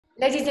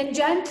Ladies and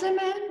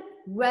gentlemen,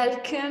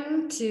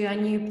 welcome to a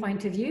new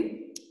point of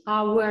view,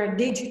 our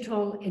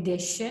digital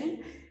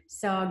edition.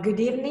 So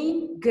good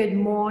evening, good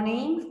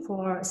morning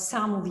for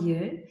some of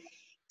you.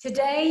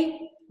 Today,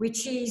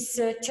 which is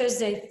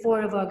Thursday,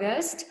 4th of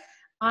August,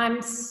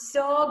 I'm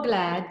so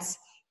glad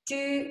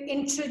to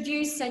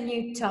introduce a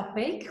new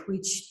topic,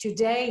 which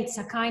today it's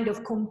a kind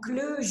of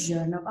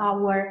conclusion of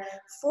our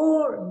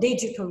 4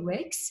 digital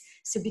weeks.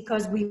 So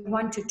because we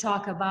want to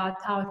talk about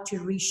how to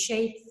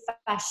reshape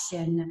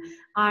fashion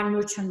and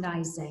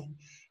merchandising.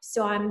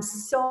 So I'm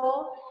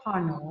so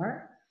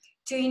honored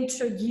to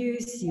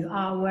introduce you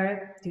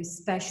our 2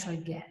 special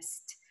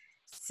guests.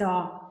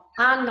 So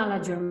Angelo,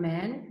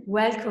 Germaine,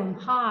 welcome.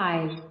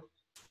 Hi.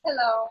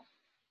 Hello.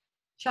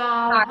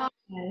 Ciao. Hi.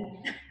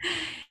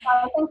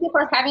 Hi. Thank you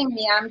for having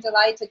me. I'm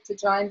delighted to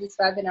join this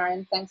webinar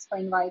and thanks for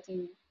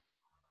inviting me.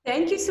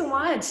 Thank you so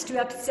much to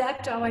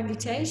accept our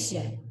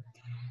invitation.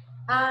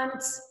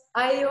 And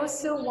I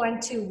also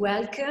want to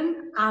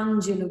welcome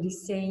Angelo di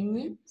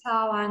Segni.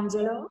 Ciao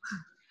Angelo.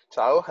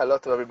 Ciao, hello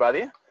to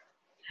everybody.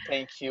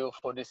 Thank you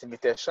for this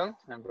invitation.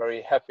 I'm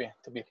very happy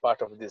to be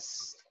part of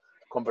this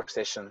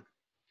conversation.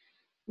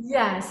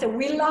 Yeah, so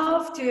we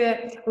love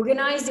to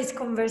organize this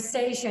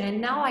conversation,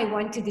 and now I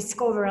want to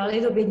discover a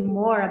little bit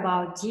more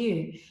about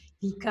you,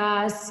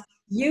 because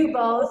you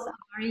both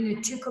are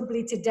in 2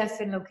 completely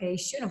different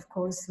locations, of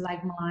course,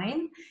 like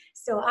mine.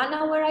 So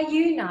Anna, where are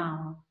you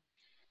now?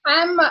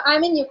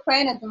 I'm in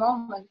Ukraine at the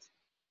moment.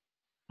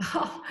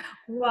 Oh,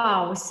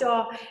 wow.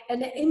 So,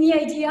 and any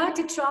idea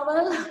to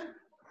travel?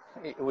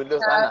 We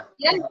lose Anna.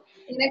 Yeah,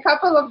 in a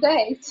couple of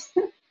days.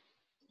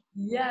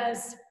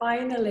 Yes,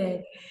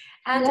 finally.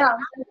 And yeah.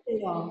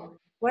 Angelo,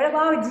 what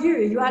about you?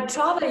 You are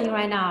traveling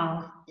right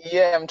now.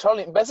 Yeah, I'm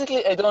traveling.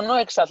 Basically, I don't know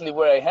exactly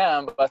where I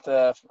am, but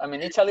I'm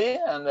in Italy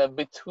and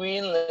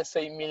between, let's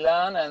say,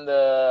 Milan and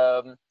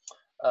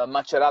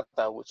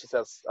Macerata, which is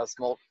a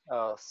small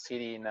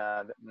city in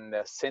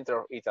the center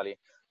of Italy.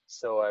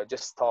 So I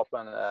just stop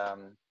and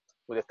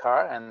with a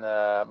car, and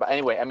but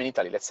anyway, I'm in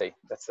Italy. Let's say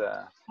that's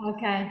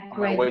okay, on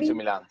great. my way to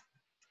Milan.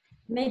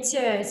 Me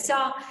too.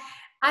 So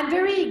I'm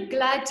very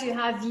glad to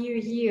have you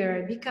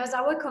here because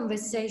our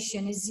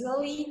conversation is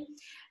really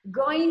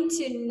going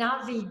to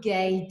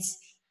navigate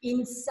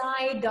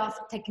inside of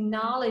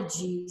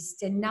technologies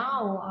that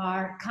now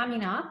are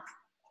coming up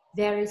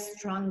very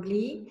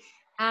strongly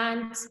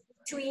and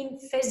between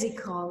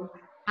physical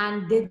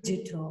and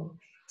digital.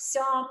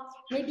 So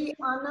maybe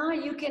Anna,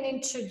 you can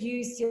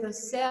introduce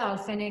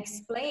yourself and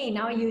explain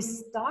how you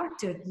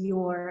started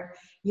your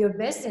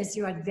business,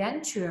 your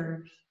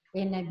adventure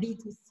in a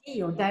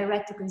B2C or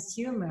direct to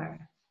consumer.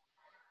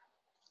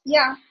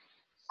 Yeah.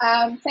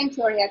 Thank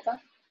you, Arietta.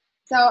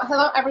 So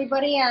hello,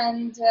 everybody,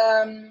 and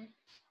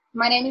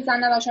my name is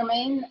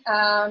Germaine.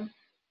 I'm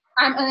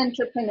an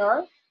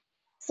entrepreneur.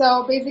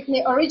 So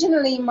basically,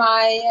 originally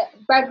my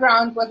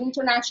background was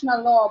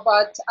international law,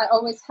 but I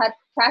always had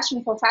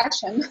passion for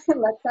fashion,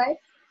 let's say.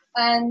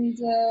 And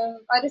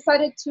I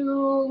decided to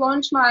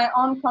launch my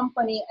own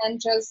company and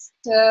just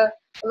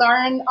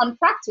learn on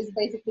practice,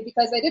 basically,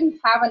 because I didn't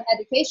have an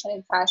education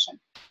in fashion.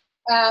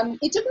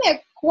 It took me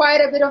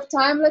quite a bit of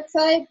time, let's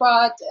say,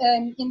 but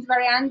in the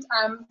very end,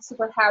 I'm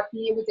super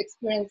happy with the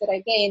experience that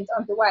I gained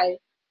on the way.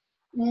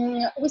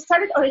 We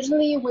started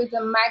originally with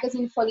a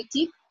magazine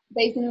Politique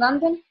based in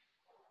London.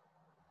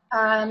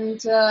 And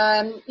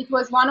it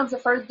was one of the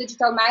first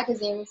digital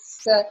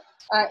magazines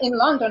in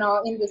London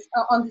or in this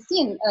on the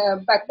scene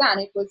back then.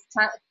 It was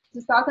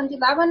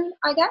 2011,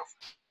 I guess.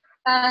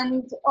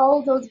 And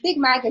all those big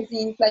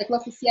magazines like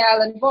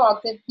L'Officiel and Vogue,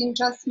 they've been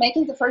just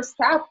making the first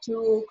step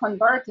to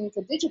convert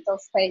into digital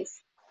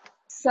space.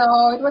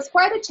 So it was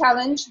quite a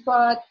challenge,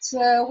 but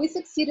we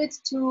succeeded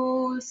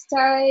to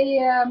stay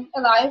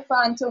alive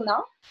until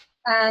now.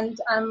 And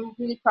I'm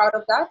really proud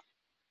of that.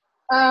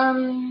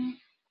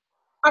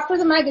 After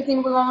the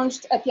magazine, we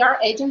launched a PR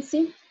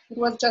agency. It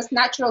was just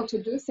natural to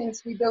do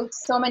since we built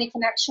so many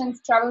connections,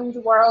 traveling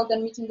the world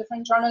and meeting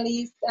different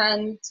journalists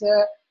and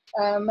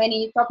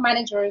many top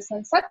managers,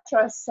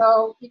 etc.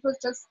 So it was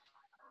just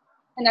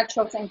a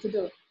natural thing to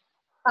do.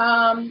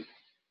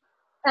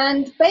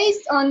 And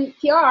based on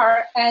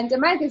PR and the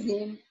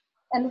magazine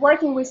and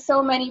working with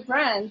so many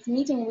brands,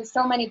 meeting with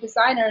so many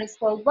designers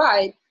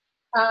worldwide,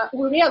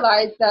 we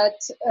realized that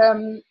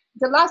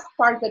the last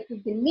part that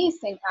we've been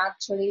missing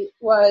actually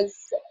was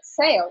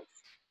sales.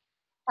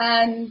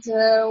 And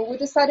we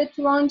decided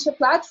to launch a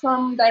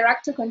platform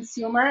direct to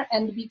consumer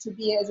and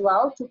B2B as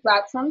well, 2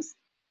 platforms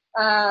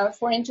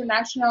for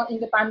international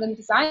independent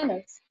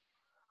designers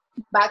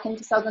back in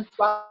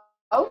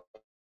 2012.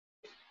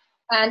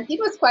 And it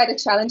was quite a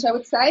challenge, I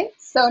would say.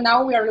 So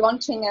now we are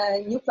launching a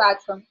new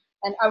platform,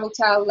 and I will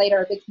tell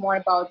later a bit more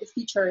about the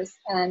features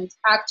and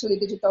actually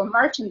digital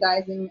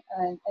merchandising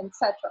and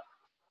etc.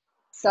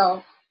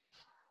 So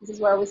this is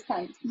where we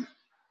stand.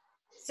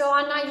 So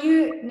Anna,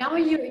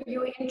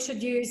 you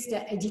introduced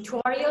the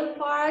editorial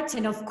part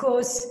and of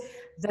course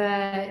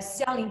the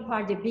selling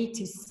part, the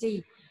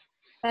B2C.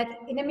 But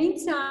in the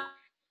meantime,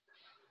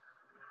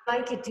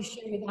 like it to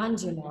share with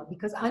Angelo,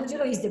 because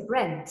Angelo is the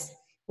brand.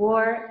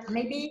 Or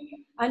maybe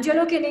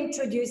Angelo can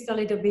introduce a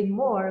little bit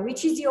more,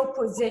 which is your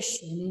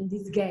position in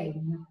this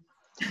game?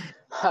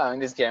 In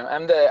this game,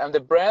 I'm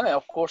the brand, and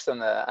of course, and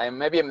I'm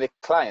the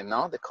client,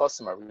 no, the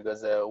customer,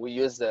 because we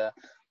use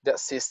that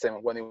system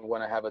when we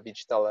want to have a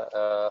digital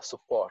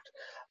support.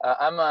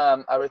 I'm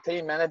a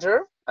retail manager.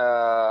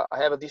 I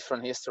have a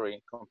different history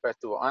compared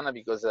to Anna,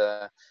 because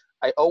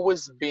I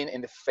always been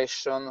in the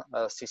fashion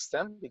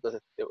system, because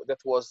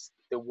that was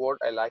the word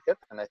I like it,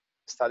 and I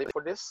studied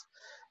for this.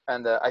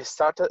 And I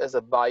started as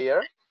a buyer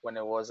when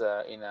I was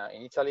in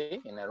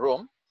Italy, in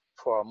Rome,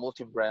 for a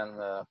multi-brand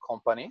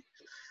company.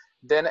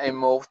 Then I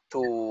moved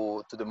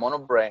to the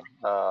monobrand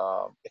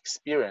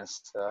experience,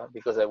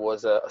 because I was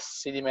a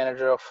city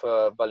manager of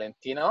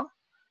Valentino,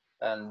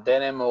 and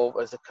then I moved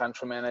as a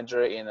country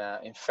manager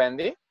in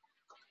Fendi,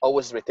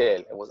 always retail.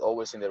 I was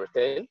always in the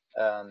retail,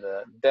 and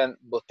then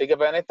Bottega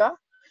Veneta,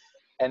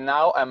 and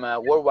now I'm a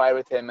worldwide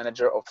retail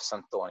manager of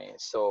Santoni.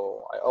 So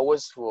I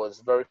always was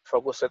very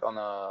focused on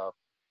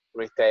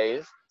retail,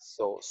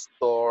 so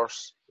stores,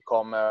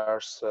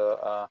 commerce,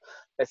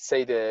 let's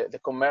say the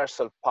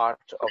commercial part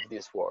of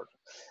this world.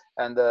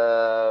 And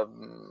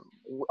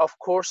of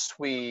course,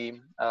 we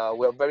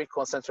are very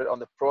concentrated on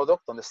the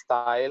product, on the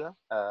style,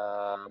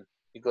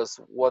 because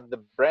what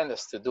the brand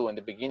has to do in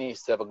the beginning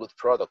is to have a good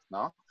product,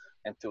 no,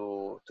 and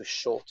to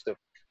show to the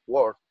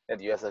world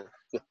that you have a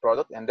good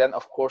product. And then,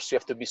 of course, you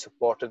have to be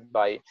supported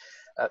by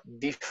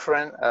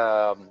different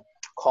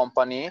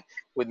company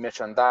with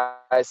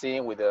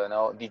merchandising, with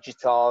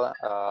digital,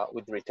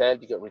 with retail,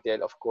 because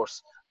retail, of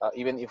course,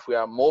 even if we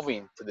are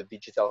moving to the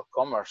digital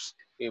commerce,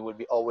 it will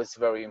be always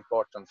very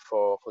important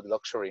for the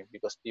luxury,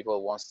 because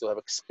people wants to have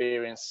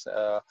experience,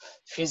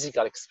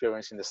 physical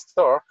experience in the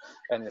store,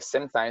 and at the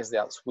same time they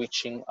are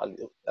switching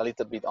a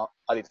little bit.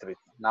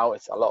 Now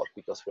it's a lot,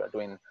 because we are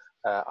doing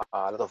a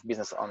lot of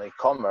business on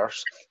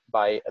e-commerce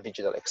by a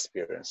digital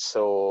experience.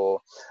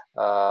 So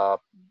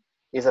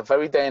it's a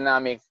very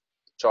dynamic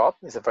job.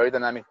 It's a very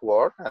dynamic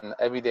world, and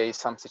every day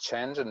something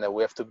change, and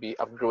we have to be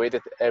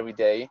upgraded every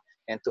day,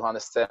 and to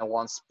understand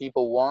what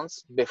people want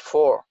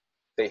before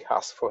they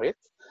ask for it.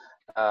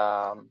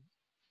 And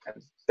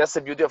that's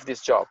the beauty of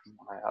this job.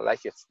 I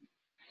like it.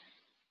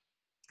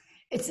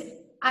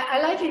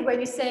 I like it when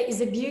you say it's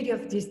the beauty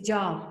of this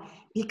job,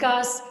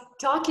 because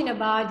talking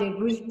about the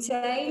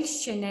retail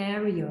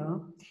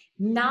scenario,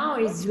 now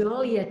is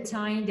really a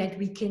time that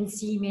we can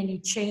see many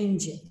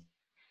changes,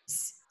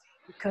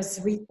 because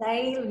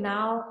retail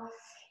now,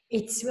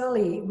 it's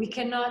really, we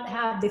cannot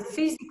have the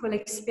physical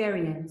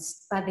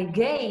experience, but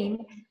again,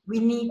 we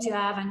need to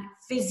have a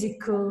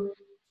physical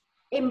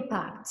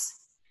impact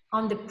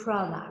on the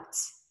product.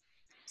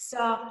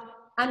 So,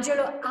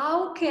 Angelo,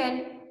 how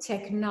can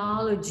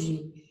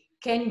technology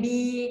can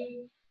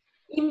be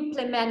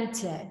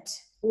implemented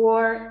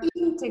or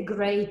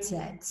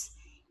integrated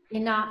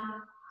in a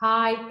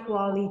high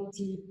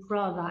quality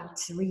product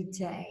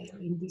retail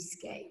in this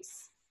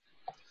case?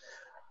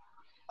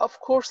 Of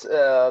course,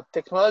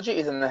 technology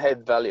is an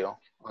added value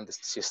on the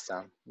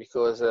system,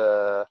 because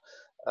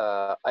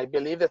I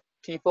believe that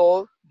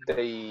people,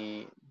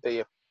 they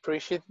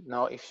appreciate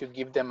now if you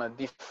give them a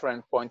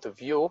different point of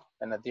view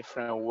and a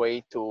different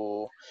way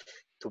to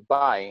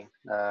buy,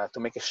 to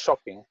make a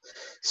shopping.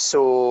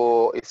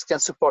 So it can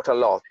support a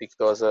lot,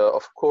 because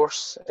of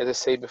course, as I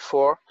said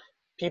before,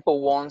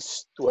 people want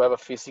to have a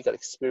physical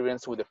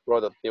experience with the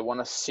product. They want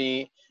to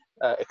see,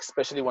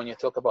 especially when you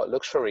talk about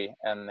luxury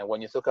and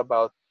when you talk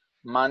about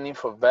money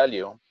for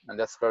value, and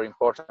that's very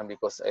important,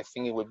 because I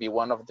think it will be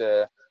one of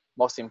the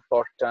most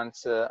important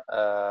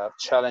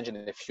challenge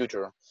in the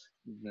future.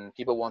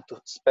 People want to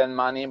spend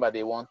money, but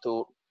they want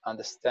to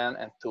understand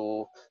and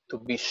to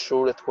be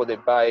sure that what they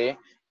buy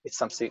is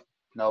something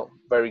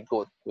very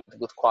good, with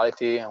good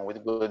quality and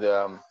with good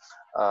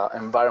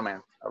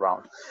environment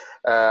around.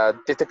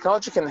 The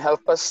technology can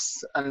help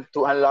us and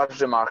to enlarge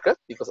the market,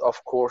 because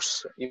of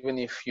course, even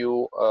if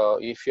you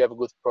have a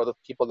good product,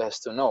 people has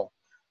to know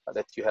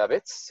that you have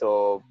it.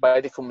 So by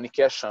the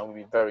communication will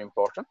be very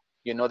important.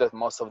 You know that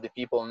most of the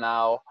people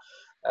now,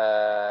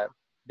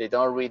 they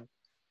don't read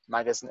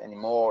magazine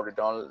anymore, they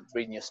don't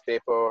read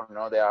newspaper,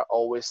 they are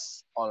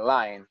always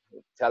online,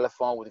 with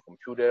telephone, with the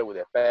computer, with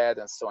their pad,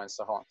 and so on and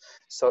so on.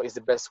 So it's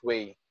the best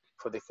way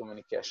for the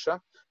communication.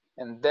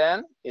 And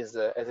then is,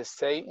 as I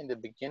say in the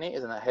beginning,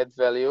 is an added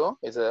value,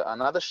 is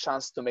another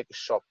chance to make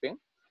shopping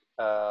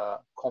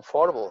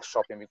comfortable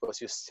shopping,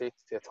 because you sit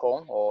at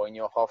home or in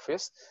your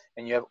office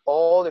and you have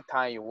all the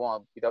time you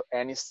want without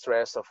any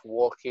stress of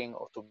walking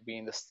or to be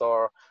in the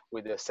store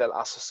with the sales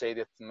associate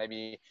that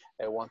maybe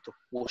want to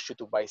push you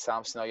to buy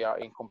something. Now you are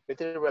in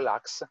completely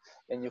relaxed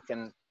and you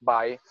can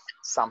buy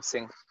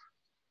something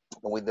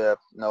with the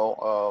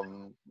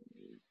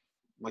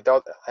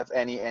without have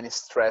any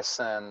stress,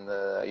 and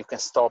you can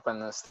stop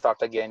and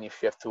start again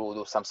if you have to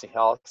do something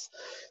else.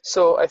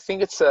 So I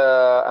think it's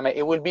I mean,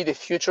 it will be the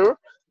future,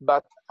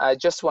 but I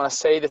just want to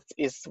say that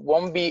it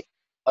won't be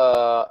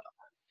the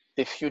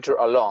future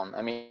alone.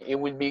 I mean, it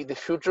will be the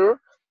future,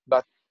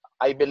 but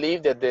I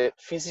believe that the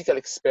physical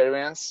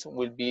experience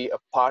will be a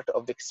part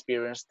of the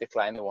experience the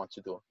client wants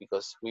to do,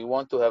 because we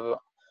want to have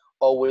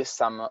always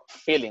some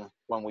feeling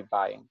when we're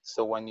buying.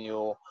 So when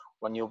you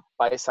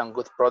buy some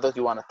good product,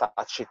 you want to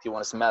touch it, you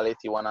want to smell it,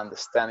 you want to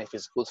understand if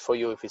it's good for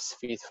you, if it's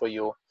fit for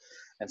you,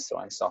 and so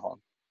on and so on.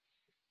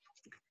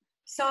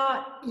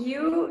 So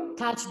you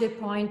touched the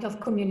point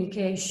of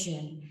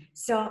communication.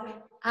 So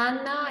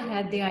Anna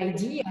had the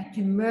idea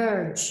to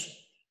merge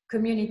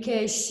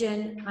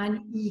communication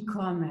and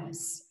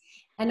e-commerce,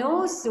 and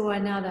also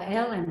another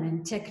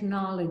element,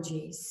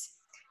 technologies.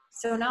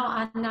 So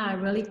now, Anna,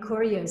 I'm really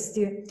curious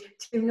to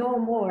know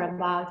more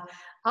about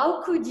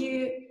how could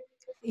you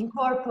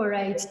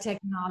incorporate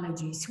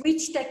technologies?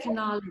 Which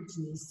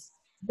technologies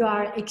you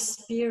are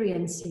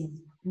experiencing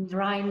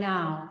right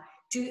now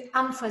to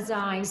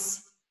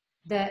emphasize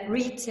the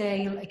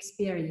retail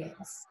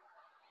experience?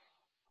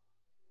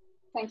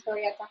 Thanks,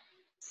 Orietta.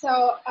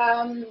 So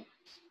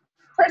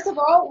first of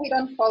all, we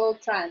don't follow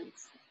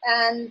trends.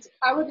 And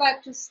I would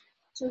like to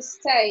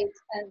state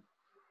and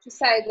to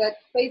say that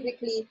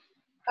basically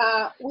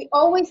we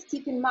always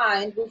keep in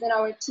mind within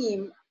our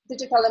team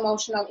digital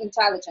emotional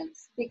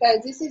intelligence,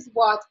 because this is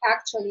what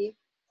actually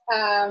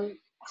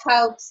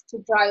helps to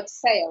drive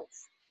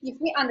sales. If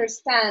we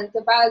understand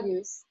the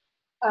values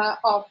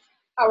of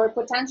our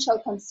potential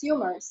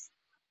consumers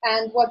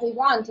and what they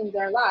want in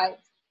their life,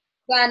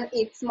 then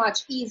it's much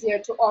easier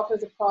to offer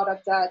the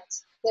product that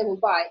they will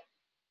buy.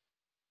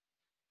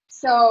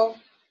 So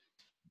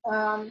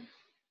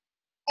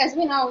as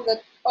we know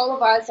that all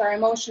of us are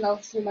emotional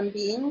human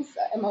beings,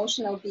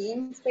 emotional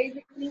beings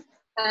basically,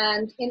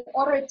 and in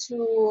order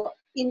to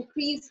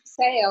increase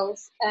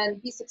sales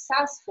and be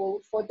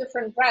successful for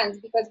different brands,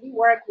 because we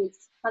work with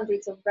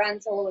hundreds of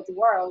brands all over the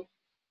world,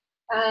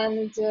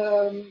 and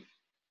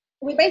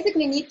we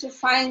basically need to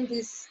find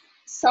this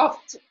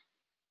soft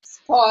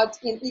spot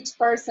in each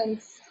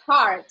person's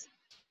heart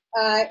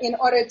in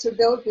order to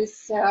build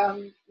this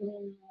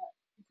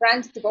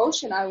brand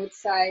devotion, I would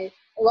say,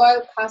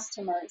 loyal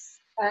customers.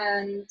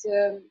 And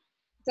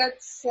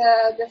that's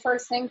the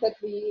first thing that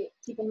we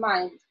keep in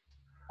mind.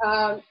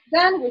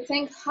 Then we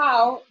think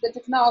how the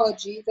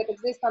technology that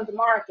exists on the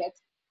market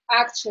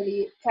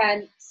actually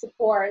can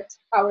support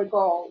our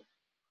goal.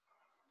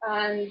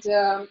 And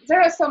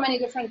there are so many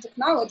different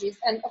technologies,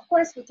 and of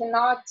course we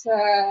cannot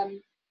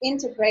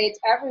integrate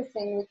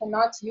everything, we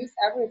cannot use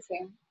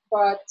everything,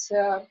 but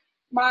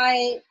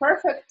my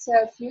perfect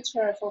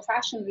future for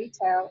fashion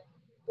retail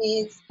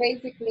is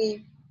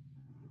basically,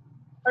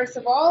 first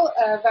of all,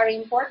 very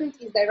important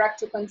is direct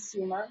to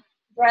consumer.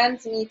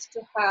 Brands need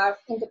to have,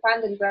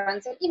 independent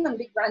brands and even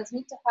big brands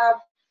need to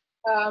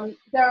have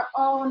their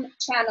own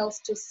channels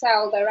to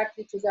sell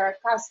directly to their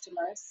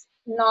customers,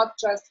 not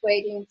just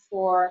waiting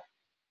for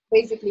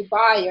basically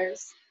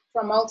buyers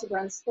from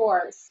multi-brand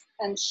stores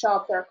and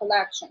shop their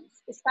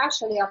collections.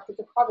 Especially after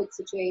the COVID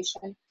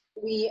situation,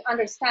 we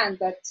understand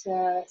that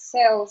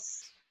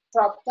sales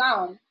dropped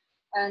down,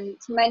 and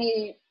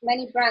many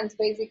brands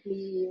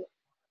basically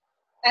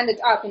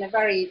ended up in a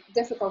very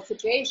difficult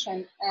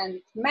situation,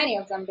 and many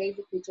of them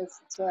basically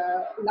just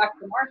left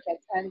the market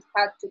and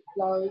had to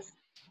close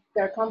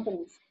their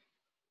companies.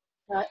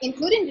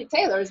 Including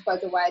retailers, by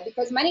the way,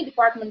 because many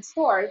department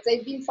stores,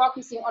 they've been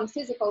focusing on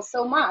physical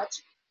so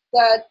much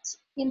that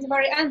in the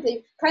very end,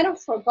 they kind of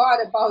forgot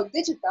about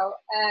digital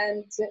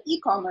and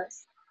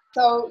e-commerce.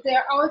 So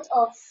they're out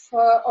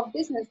of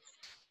business.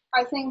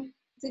 I think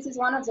this is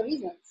one of the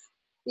reasons,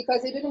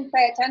 because they didn't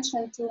pay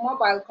attention to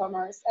mobile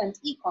commerce and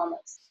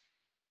e-commerce.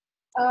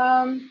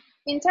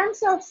 In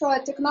terms of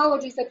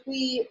technologies that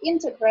we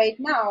integrate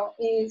now,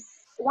 is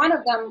one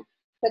of them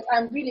that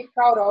I'm really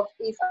proud of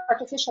is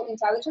artificial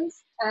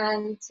intelligence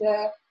and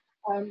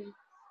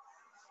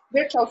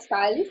virtual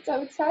stylists, I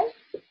would say.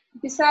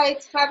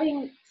 Besides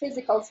having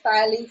physical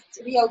stylists,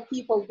 real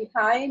people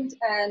behind,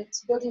 and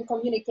building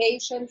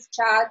communications,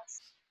 chats,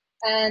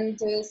 and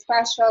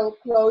special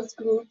closed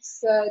groups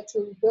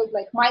to build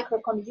like micro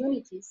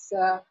communities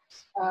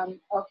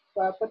of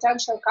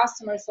potential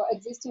customers or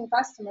existing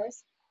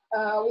customers,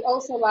 we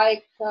also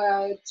like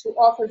to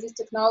offer this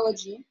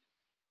technology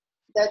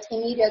that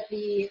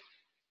immediately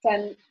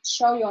can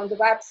show you on the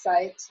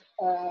website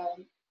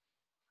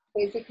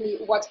basically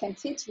what can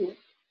fit you.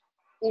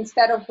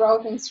 Instead of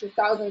browsing through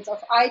thousands of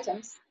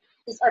items,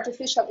 this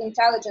artificial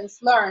intelligence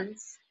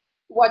learns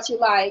what you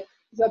like,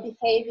 your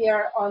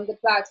behavior on the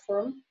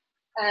platform,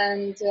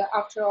 and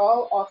after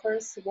all,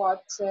 offers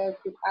what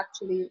could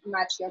actually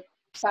match your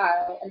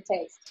style and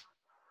taste.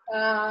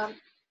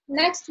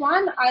 Next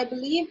one, I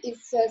believe,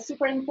 is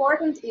super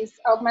important, is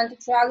augmented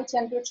reality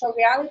and virtual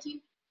reality.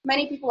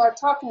 Many people are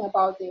talking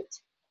about it,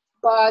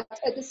 but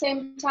at the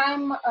same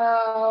time,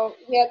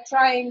 we are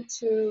trying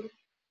to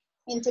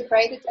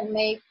integrate it and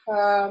make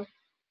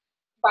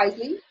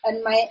wisely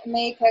and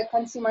make a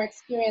consumer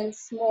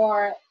experience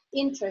more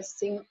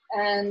interesting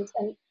and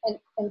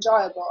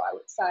enjoyable, I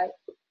would say.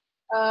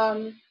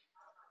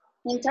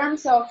 In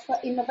terms of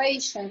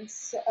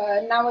innovations,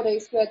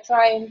 nowadays we are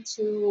trying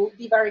to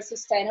be very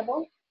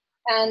sustainable,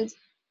 and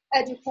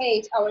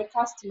educate our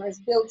customers,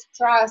 build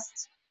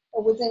trust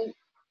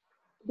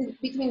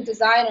between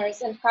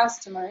designers and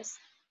customers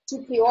to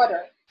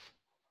pre-order.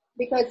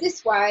 Because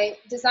this way,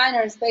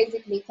 designers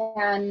basically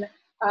can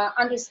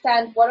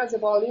understand what are the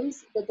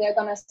volumes that they're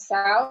going to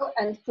sell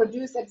and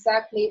produce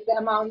exactly the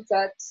amount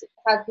that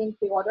has been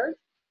pre-ordered.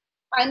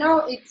 I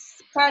know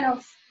it's kind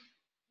of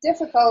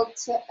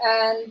difficult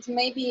and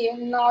maybe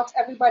not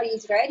everybody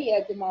is ready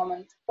at the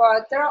moment,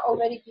 but there are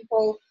already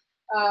people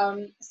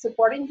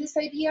supporting this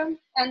idea.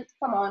 And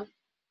come on,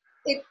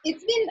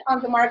 it's been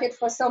on the market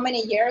for so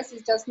many years.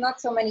 It's just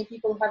not so many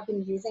people have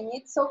been using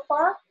it so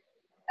far.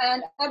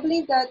 And I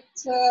believe that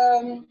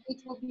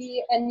it will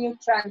be a new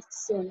trend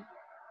soon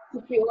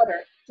to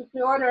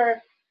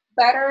pre-order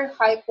better,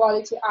 high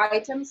quality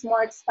items,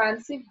 more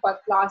expensive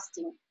but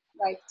lasting,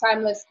 like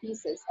timeless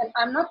pieces. And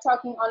I'm not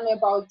talking only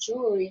about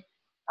jewelry.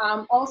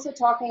 I'm also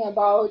talking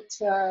about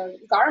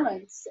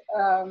garments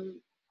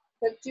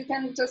that you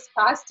can just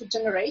pass to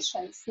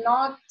generations,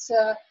 not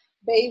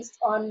based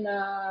on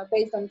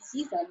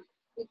season.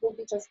 It will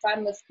be just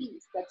timeless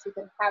piece that you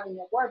can have in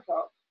your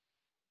wardrobe.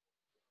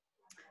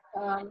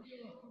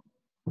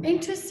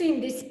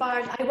 Interesting, this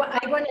part.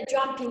 I want to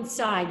jump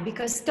inside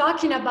because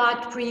talking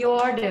about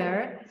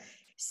pre-order,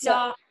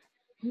 so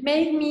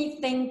made me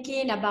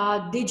thinking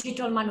about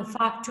digital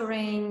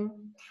manufacturing,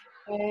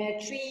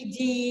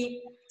 3D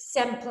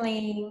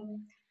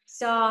sampling.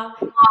 So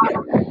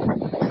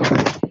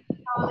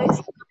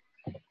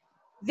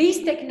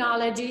these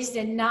technologies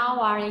that now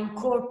are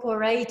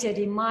incorporated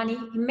in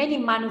many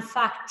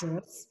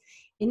manufacturers.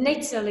 In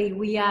Italy,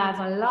 we have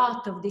a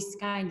lot of this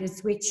kind of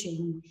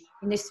switching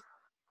in the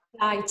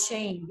supply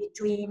chain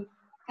between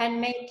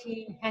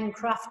handmaking,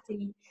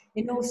 handcrafting,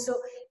 and also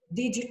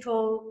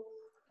digital,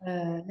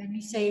 let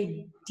me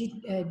say,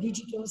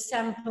 digital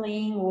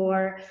sampling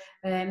or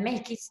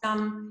making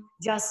some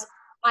just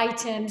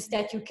items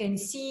that you can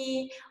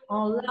see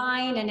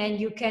online and then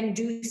you can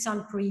do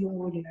some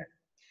pre-order.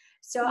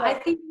 So I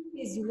think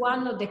this is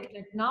one of the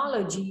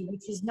technology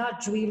which is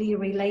not really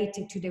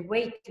related to the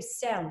way to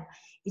sell.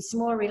 It's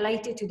more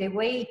related to the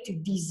way to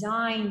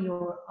design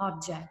your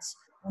objects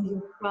or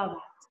your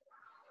product.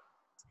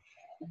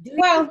 Do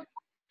you think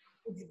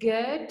it's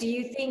good? Do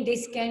you think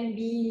this can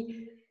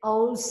be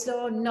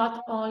also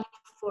not only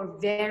for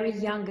very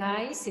young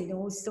guys and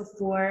also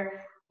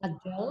for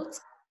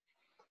adults?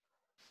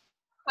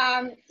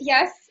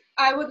 Yes,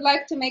 I would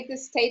like to make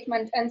this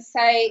statement and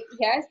say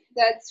yes,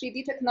 that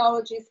 3D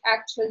technologies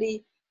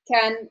actually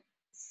can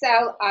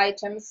sell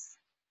items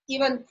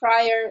even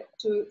prior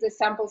to the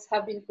samples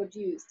have been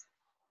produced.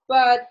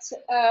 But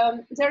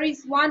there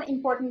is one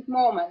important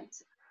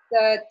moment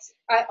that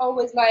I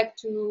always like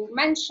to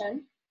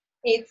mention.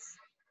 It's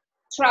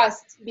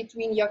trust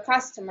between your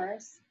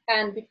customers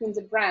and between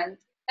the brand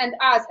and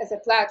us as a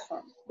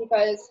platform.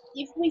 Because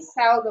if we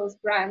sell those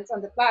brands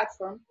on the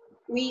platform,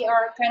 we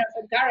are kind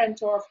of a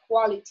guarantor of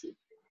quality.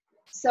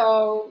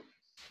 So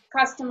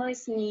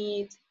customers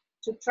need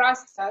to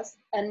trust us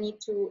and need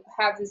to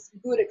have this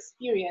good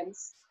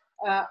experience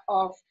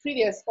of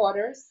previous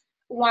orders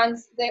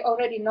once they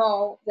already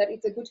know that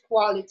it's a good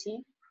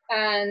quality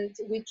and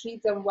we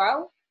treat them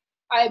well.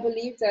 I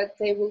believe that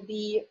they will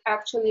be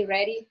actually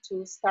ready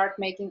to start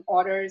making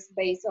orders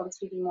based on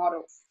 3D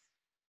models.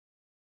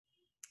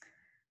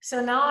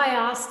 So now I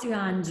asked you,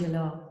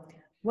 Angelo,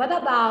 what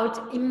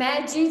about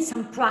imagine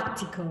some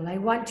practical? I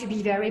want to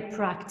be very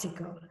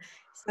practical.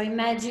 So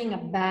imagine a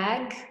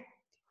bag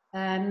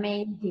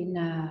made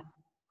in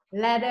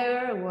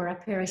leather or a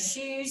pair of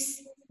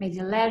shoes made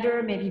in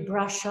leather, maybe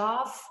brush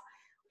off,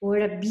 or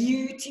a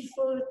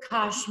beautiful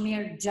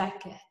cashmere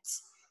jacket.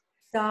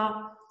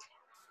 So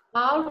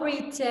our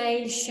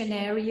retail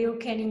scenario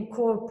can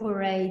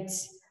incorporate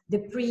the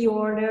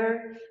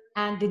pre-order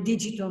and the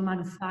digital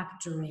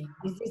manufacturing.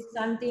 Is this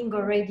something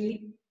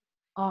already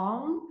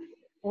on,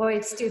 or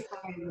it's too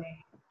far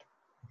away?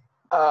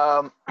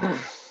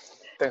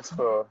 Thanks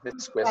for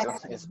this question.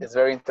 It's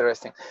very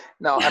interesting.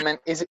 Now, I mean,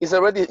 it's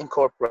already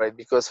incorporated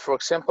because, for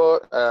example,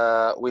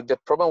 with the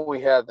problem we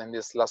had in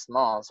this last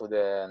month with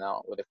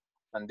the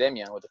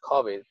pandemic, with the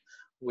COVID,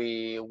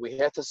 we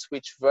had to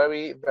switch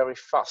very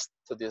fast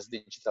to this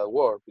digital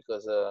world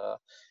because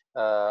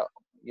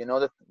you know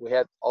that we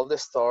had all the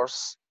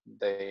stores.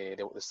 The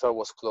store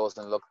was closed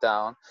and locked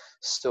down.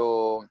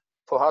 So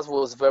for us, it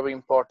was very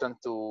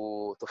important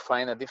to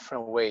find a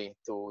different way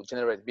to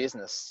generate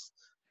business.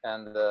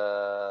 And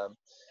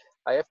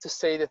I have to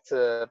say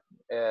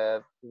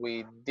that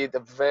we did a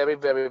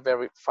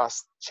very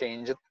fast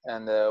change,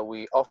 and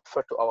we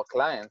offer to our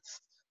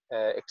clients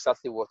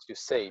exactly what you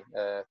say,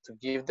 to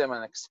give them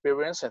an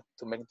experience and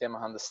to make them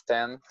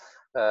understand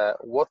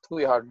what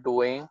we are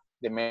doing,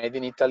 the made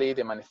in Italy,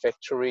 the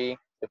manufacturing,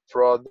 the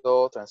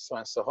product, and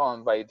so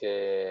on by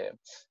the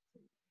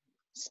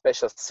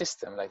special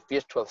system, like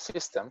virtual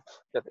system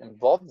that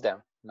involve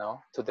them,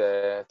 to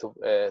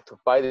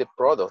buy the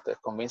product, that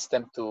convince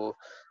them to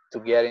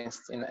get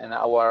in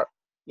our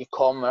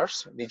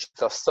e-commerce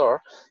digital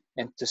store,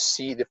 and to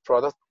see the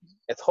product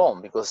at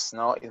home, because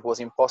now it was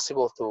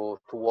impossible to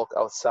walk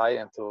outside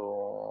and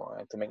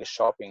to make a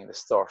shopping in the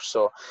store.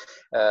 So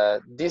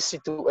this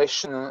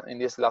situation in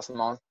this last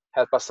month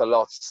helped us a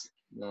lot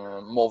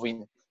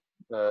moving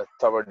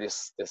toward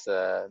this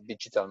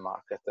digital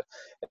market.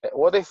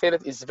 What I feel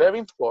is very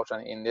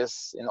important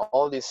in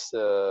all this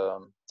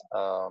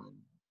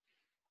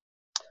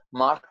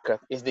market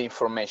is the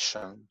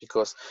information,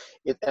 because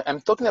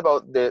I'm talking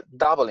about the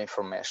double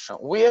information.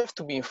 We have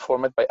to be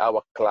informed by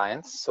our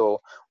clients,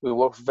 so we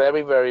work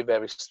very, very,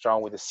 very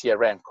strong with the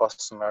CRM,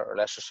 customer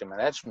relationship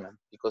management,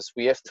 because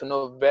we have to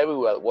know very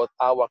well what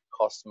our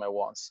customer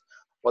wants,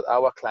 what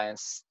our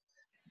clients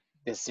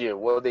desire,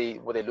 what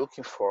they're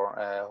looking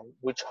for,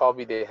 which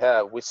hobby they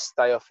have, which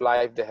style of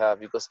life they have,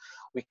 because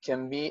we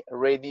can be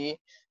ready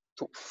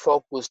to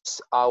focus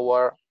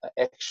our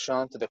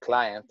action to the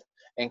client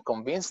and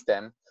convince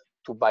them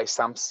to buy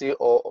something,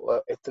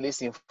 or at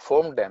least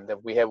inform them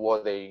that we have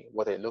what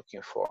they're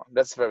looking for.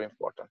 That's very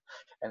important.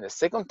 And the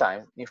second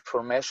time,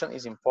 information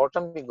is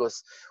important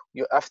because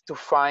you have to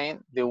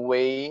find the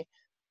way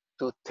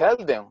to tell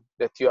them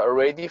that you are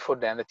ready for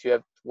them, that you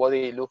have what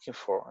they're looking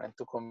for, and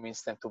to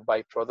convince them to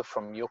buy product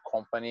from your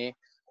company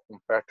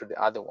compared to the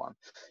other one.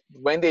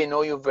 When they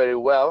know you very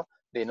well,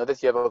 they know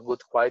that you have a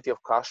good quality of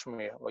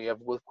cashmere, or you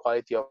have good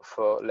quality of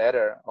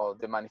leather, or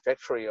the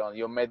manufacturing on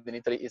your made in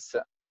Italy is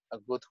a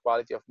good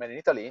quality of made in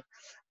Italy.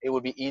 It will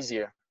be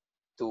easier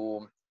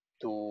to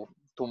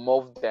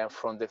move them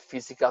from the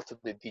physical to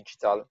the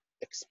digital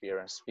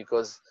experience,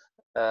 because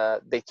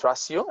they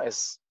trust you,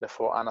 as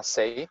before Anna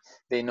say,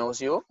 they knows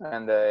you,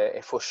 and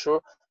for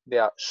sure they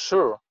are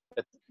sure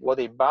that what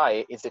they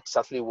buy is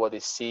exactly what they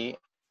see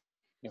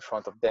in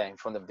front of them, in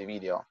front of the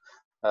video.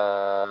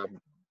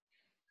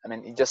 I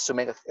mean, just to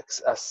make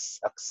a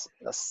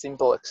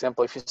simple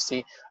example, if you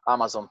see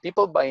Amazon,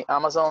 people buy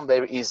Amazon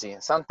very easy.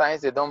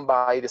 Sometimes they don't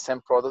buy the same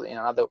product in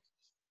another,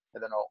 I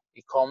don't know,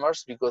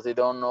 e-commerce, because they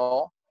don't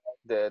know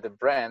the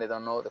brand, they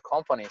don't know the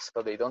company,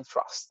 so they don't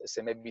trust. They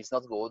say maybe it's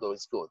not good or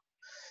it's good.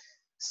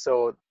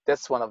 So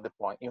that's one of the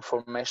points: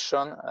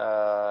 information,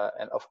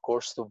 and of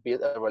course to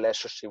build a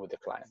relationship with the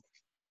client.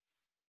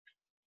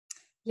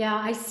 Yeah,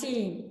 I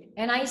see.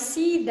 And I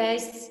see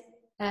this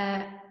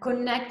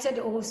connected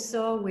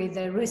also with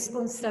the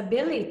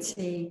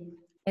responsibility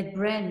that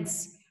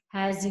brands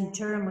has in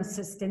terms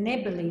of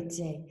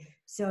sustainability.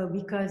 So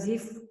because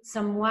if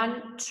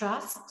someone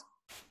trusts,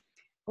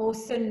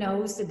 also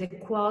knows that the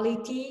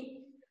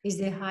quality is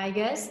the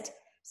highest,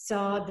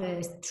 so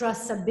the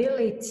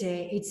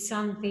trustability is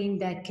something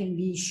that can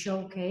be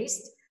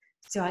showcased.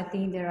 So I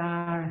think there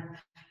are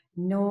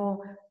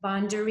no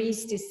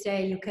boundaries to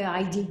say, okay,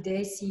 I did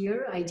this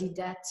here, I did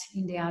that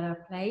in the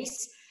other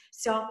place.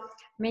 So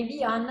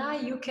maybe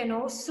Anna, you can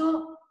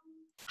also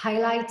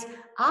highlight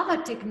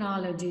other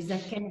technologies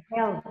that can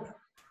help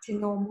to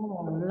know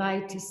more,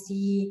 like to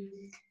see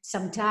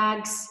some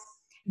tags,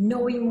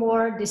 knowing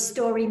more the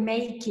story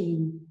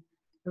making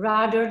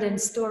rather than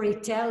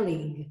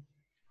storytelling,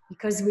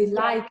 because we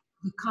like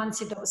the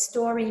concept of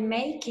story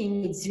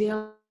making. It's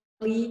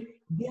really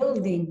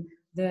building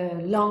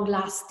the long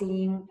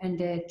lasting and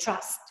the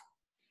trust.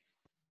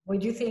 What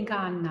do you think,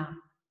 Anna?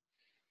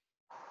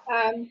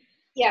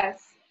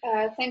 Yes,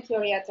 thank you,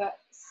 Orietta.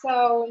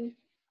 So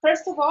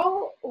first of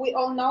all, we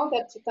all know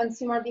that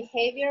consumer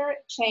behavior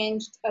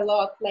changed a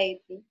lot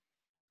lately.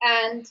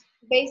 And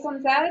based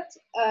on that,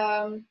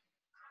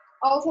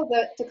 also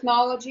the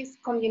technologies,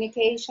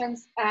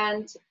 communications,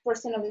 and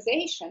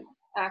personalization,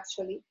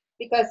 actually,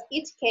 because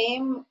it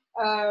came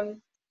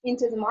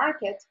into the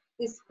market,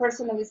 this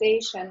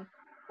personalization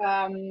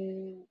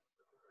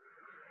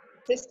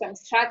system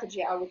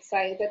strategy, I would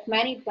say, that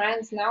many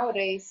brands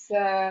nowadays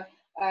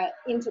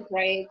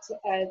integrate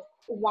as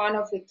one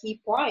of the key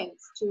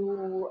points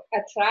to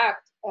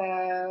attract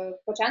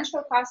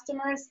potential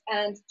customers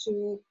and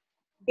to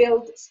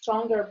build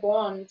stronger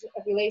bond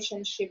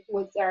relationship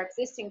with their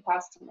existing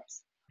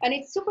customers. And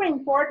it's super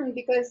important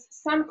because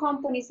some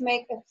companies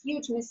make a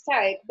huge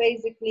mistake,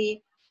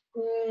 basically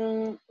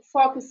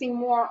focusing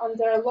more on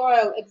their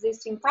loyal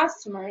existing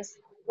customers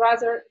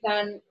rather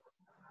than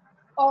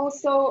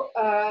also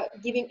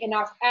giving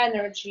enough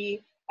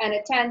energy and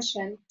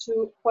attention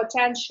to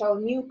potential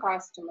new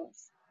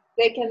customers.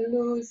 They can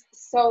lose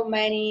so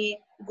many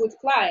good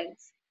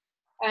clients,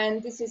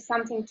 and this is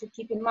something to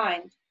keep in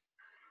mind.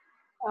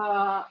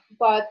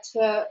 But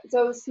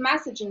those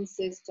messaging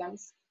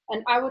systems,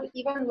 and I would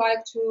even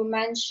like to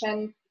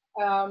mention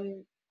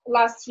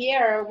last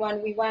year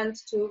when we went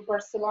to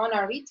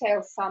Barcelona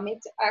Retail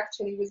Summit,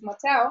 actually with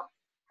Mattel,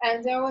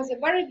 and there was a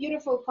very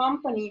beautiful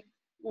company,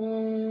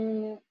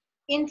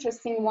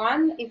 interesting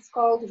one. It's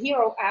called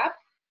Hero App,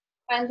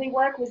 and they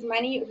work with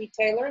many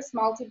retailers,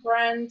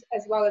 multi-brand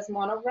as well as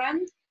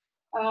mono-brand,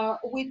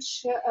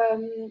 which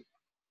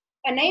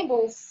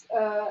enables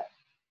a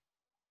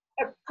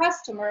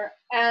customer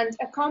and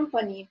a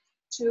company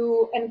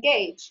to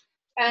engage,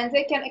 and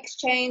they can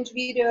exchange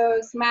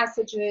videos,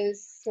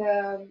 messages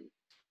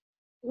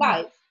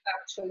live,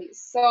 actually.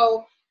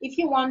 So if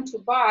you want to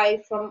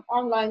buy from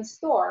online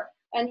store,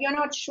 and you're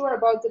not sure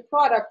about the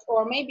product,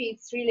 or maybe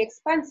it's really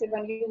expensive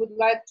and you would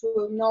like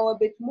to know a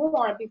bit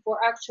more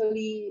before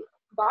actually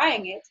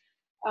buying it,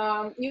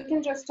 you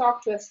can just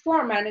talk to a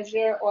store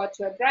manager or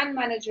to a brand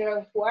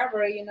manager,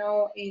 whoever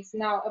is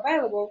now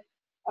available,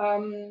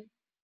 and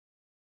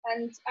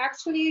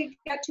actually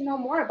get to know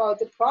more about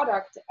the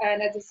product.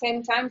 And at the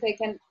same time, they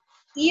can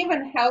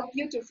even help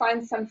you to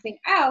find something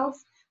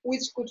else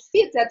which could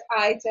fit that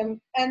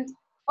item and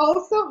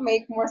also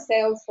make more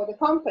sales for the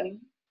company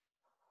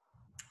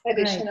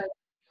additionally.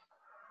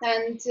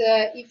 And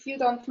if you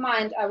don't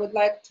mind, I would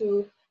like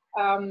to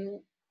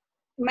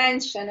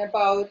mention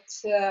about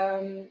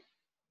the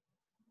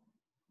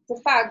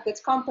fact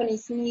that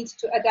companies need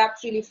to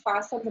adapt really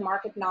fast on the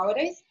market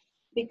nowadays,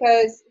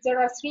 because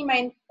there are three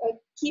main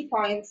key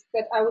points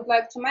that I would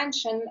like to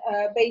mention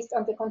based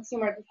on the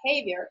consumer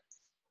behavior.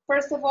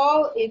 First of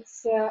all,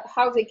 it's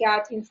how they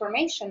get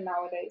information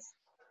nowadays.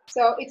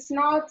 So it's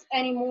not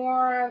any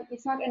longer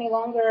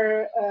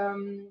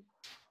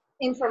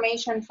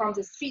information from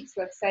the streets,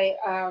 let's say.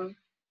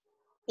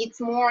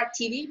 It's more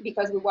TV,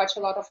 because we watch a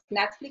lot of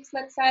Netflix,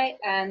 let's say,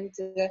 and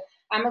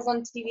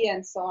Amazon TV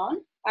and so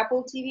on,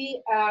 Apple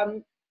TV.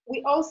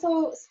 We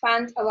also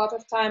spend a lot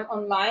of time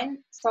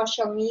online,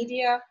 social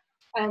media,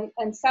 and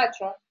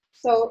etc.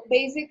 So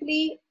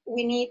basically,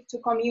 we need to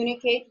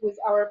communicate with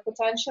our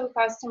potential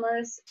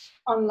customers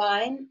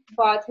online,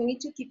 but we need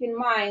to keep in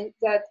mind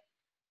that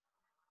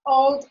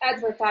old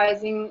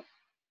advertising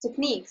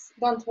techniques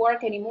don't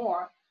work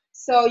anymore.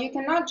 So you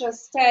cannot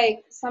just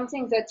take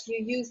something that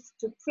you used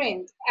to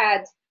print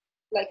ad,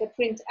 like a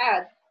print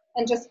ad,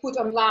 and just put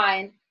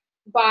online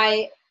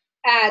by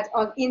ad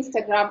on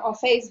Instagram or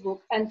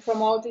Facebook and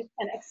promote it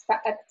and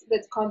expect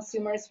that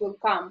consumers will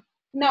come.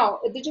 No,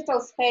 a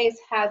digital space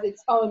has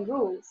its own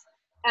rules.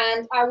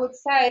 And I would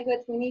say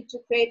that we need to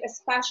create a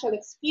special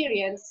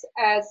experience,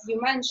 as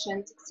you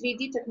mentioned,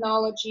 3D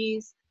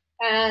technologies,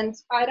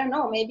 and I don't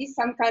know, maybe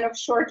some kind of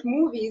short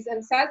movies,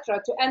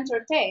 etc., to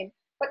entertain.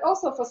 But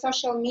also for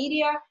social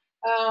media,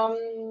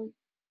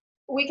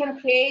 we can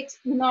create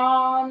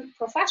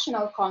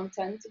non-professional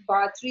content,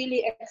 but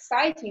really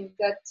exciting,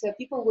 that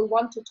people will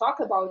want to talk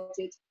about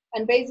it,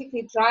 and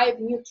basically drive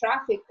new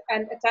traffic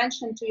and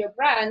attention to your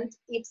brand.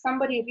 If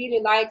somebody really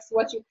likes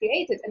what you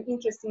created, an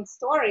interesting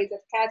story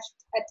that catches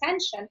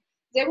attention,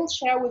 they will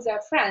share with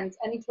their friends,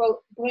 and it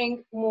will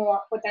bring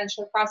more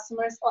potential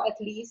customers, or at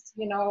least,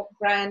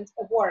 brand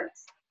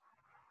awareness.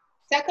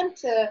 Second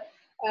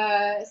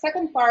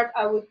part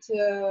I would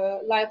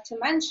like to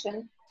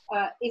mention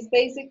is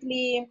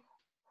basically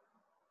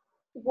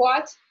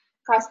what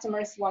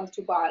customers want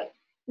to buy.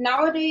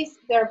 Nowadays,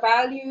 their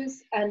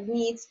values and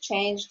needs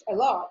changed a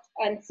lot.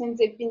 And since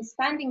they've been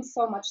spending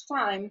so much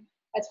time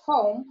at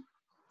home,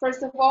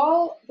 first of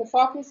all, the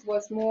focus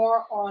was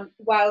more on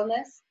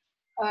wellness,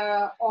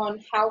 on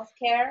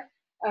healthcare,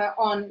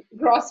 on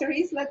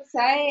groceries, let's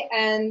say,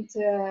 and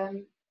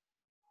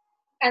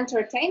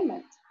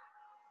entertainment.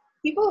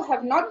 People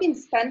have not been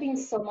spending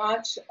so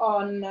much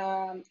on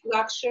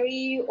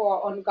luxury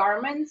or on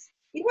garments.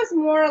 It was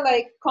more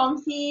like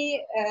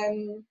comfy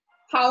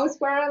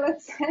houseware,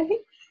 let's say.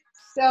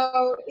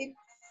 So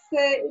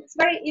it's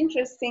very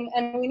interesting,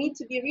 and we need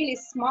to be really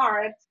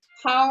smart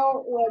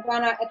how we're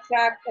gonna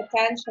attract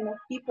attention of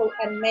people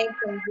and make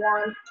them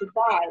want to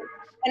buy.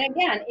 And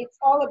again, it's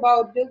all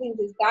about building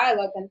this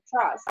dialogue and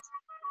trust.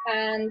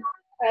 And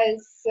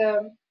as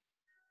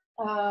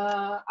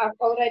I've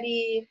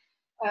already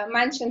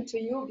mentioned to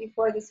you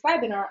before this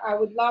webinar, I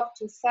would love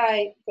to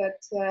say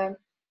that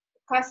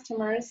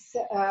customers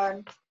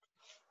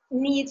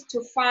need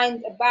to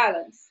find a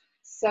balance.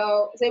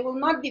 So they will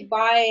not be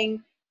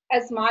buying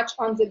as much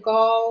on the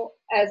go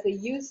as they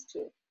used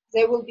to.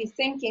 They will be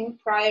thinking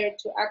prior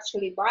to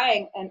actually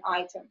buying an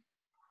item,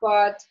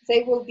 but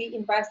they will be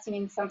investing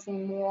in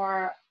something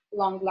more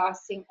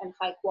long-lasting and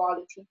high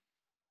quality.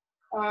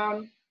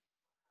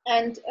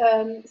 And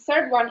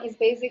third one is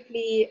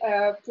basically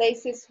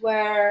places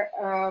where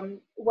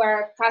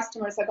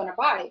customers are going to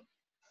buy.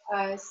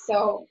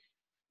 So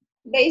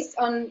based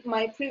on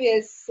my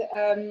previous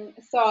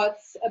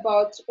thoughts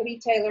about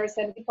retailers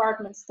and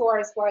department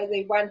stores, why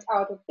they went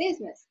out of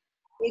business,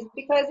 is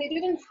because they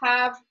didn't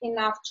have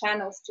enough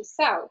channels to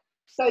sell.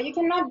 So you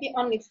cannot be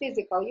only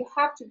physical. You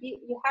have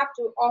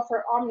to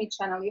offer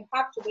omni-channel. You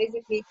have to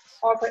basically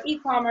offer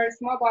e-commerce,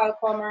 mobile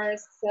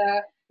commerce.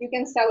 You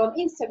can sell on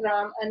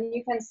Instagram, and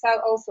you can sell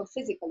also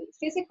physically.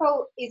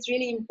 Physical is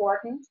really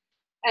important,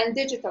 and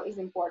digital is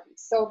important.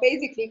 So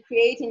basically,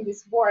 creating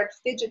this word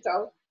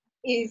digital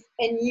is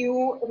a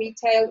new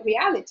retail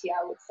reality,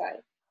 I would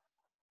say.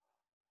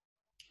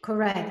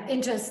 Correct.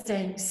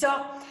 Interesting.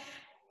 So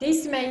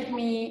this made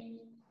me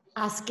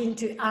asking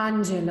to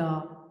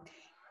Angelo,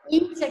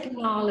 in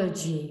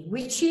technology,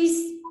 which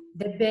is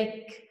the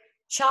big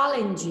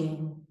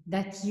challenging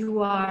that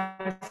you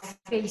are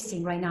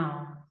facing right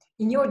now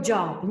in your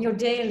job, in your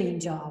daily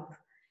job.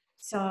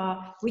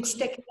 So which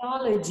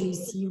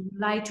technologies you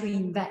like to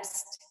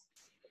invest,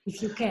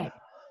 if you can?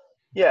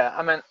 Yeah,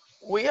 I mean,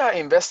 we are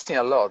investing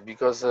a lot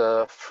because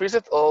first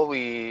of all,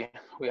 we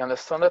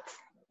understand that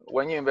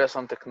when you invest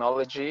on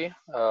technology,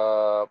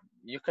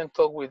 you can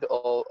talk with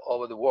all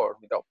over the world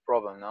without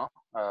problem. No,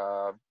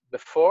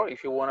 before,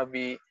 if you want to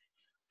be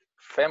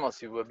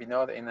famous, you will be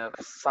not in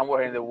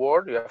somewhere in the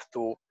world. You have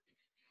to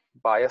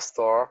buy a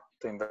store,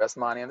 to invest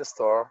money in the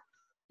store,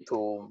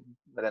 to,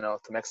 I don't know,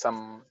 to make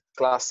some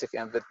classic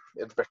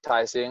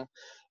advertising,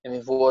 and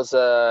it was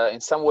in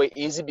some way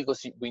easy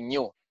because we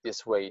knew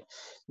this way.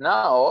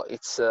 Now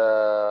it's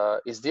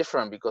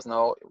different, because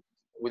now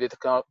with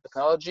the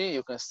technology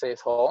you can stay at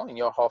home in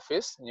your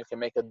office and you can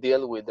make a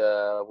deal with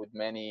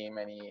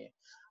many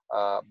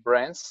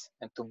brands,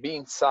 and to be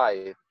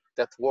inside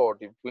that world,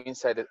 to be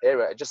inside that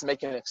area. Just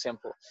making an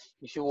example,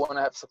 if you want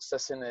to have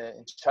success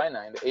in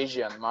China, in the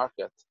Asian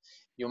market,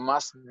 you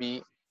must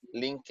be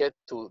linked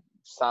to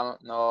some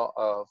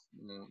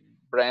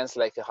brands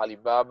like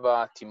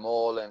Alibaba,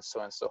 Tmall, and so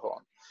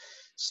on.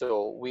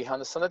 So we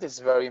understand that it's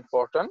very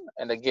important.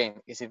 And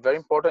again, is it very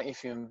important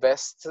if you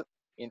invest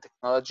in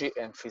technology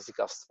and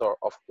physical store,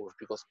 of course,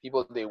 because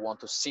people, they want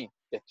to see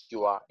that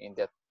you are in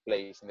that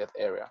place, in that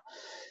area.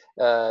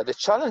 The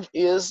challenge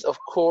is, of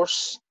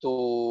course,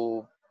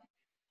 to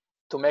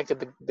make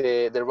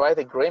the right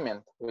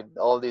agreement with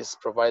all these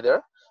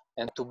provider,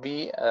 and to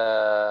be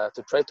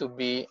to try to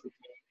be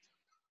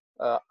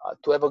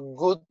to have a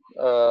good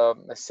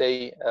let's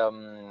say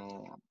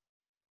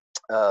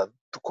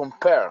to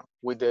compare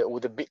with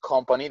the big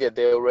company that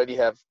they already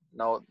have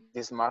now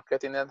this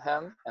market in their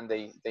hand, and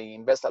they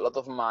invest a lot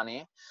of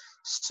money.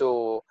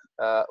 So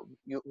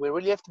we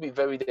really have to be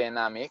very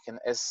dynamic, and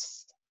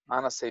as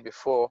Anna said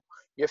before,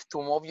 you have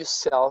to move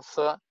yourself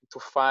to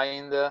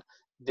find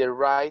the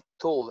right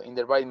tool in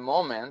the right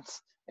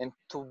moment, and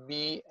to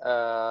be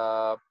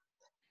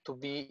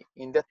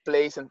in that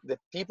place, and the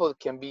people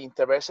can be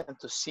interested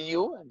to see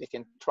you, and they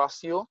can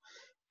trust you,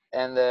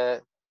 and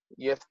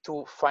you have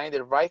to find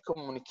the right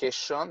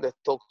communication that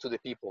talk to the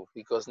people,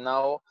 because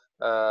now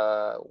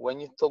when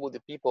you talk with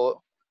the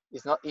people,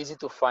 it's not easy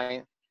to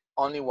find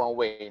only one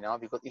way,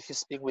 because if you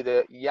speak with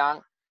the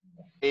young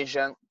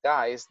Asian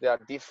guys, they are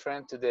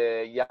different to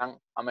the young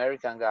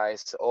American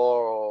guys,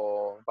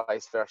 or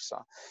vice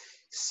versa.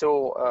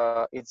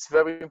 So it's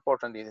very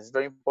important. It is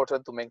very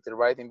important to make the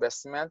right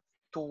investment.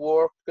 To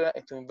work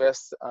and to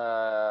invest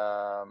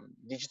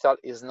digital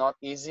is not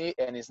easy,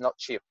 and it's not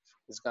cheap.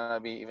 It's gonna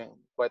be even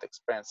quite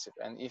expensive.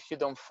 And if you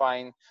don't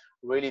find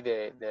really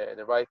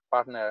the right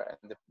partner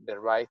and the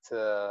right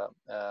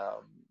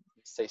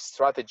say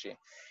strategy,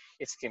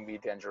 it can be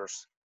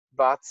dangerous.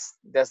 But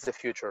that's the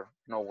future,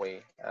 no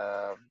way.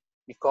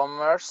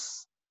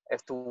 E-commerce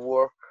have to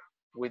work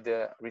with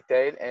the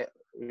retail, and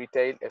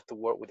retail have to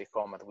work with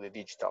e-commerce, with the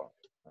digital.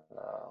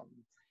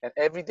 And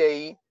every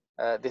day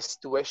the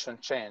situation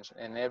change,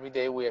 and every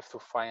day we have to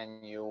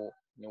find a new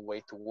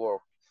way to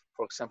work.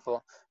 For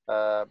example,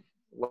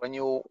 when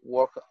you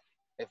work,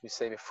 as we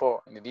say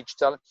before, in the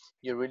digital,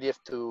 you really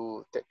have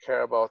to take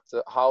care about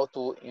how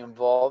to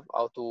involve,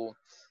 how to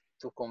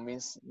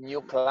convince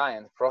new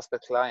clients,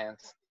 prospect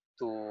clients,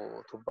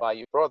 to buy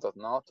your product,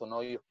 to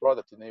know your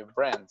product, to know your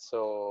brand.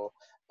 So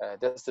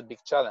that's the big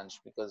challenge,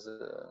 because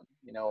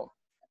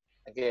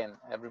again,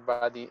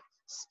 everybody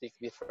speak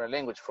different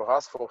language. For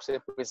us, for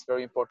example, it's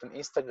very important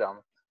Instagram.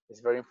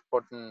 It's very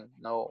important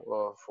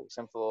for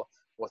example,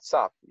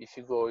 WhatsApp. If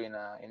you go in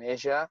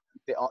Asia,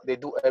 they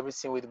do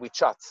everything with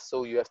WeChat.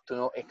 So you have to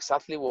know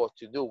exactly what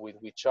to do with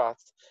WeChat,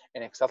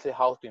 and exactly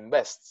how to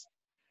invest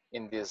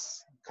in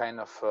this kind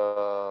of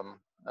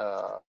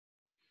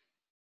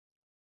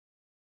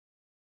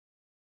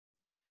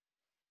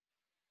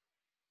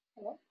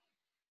Hello?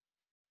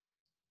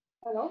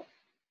 Hello?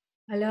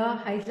 Hello,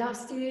 I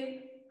lost you.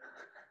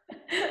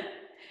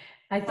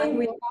 I think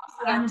we Angelo, lost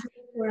yeah. Angelo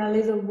for a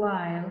little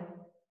while.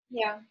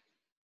 Yeah.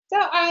 So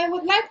I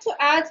would like to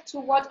add to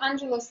what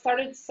Angelo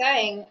started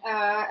saying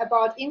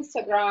about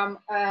Instagram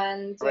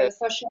and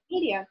social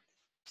media.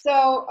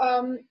 So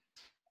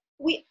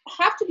we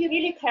have to be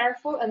really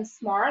careful and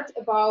smart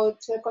about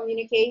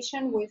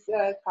communication with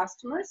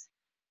customers.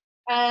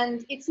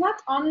 And it's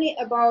not only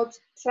about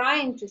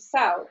trying to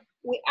sell.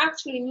 We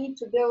actually need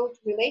to build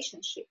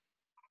relationship.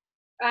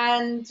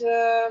 And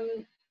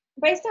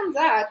based on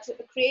that,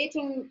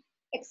 creating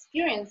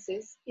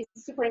experiences is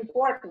super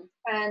important.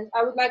 And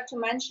I would like to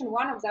mention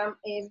one of them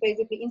is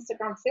basically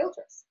Instagram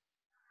filters.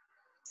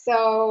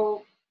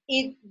 So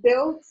it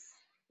builds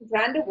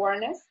brand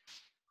awareness.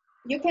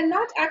 You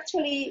cannot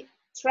actually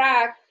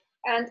track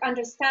and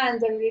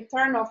understand the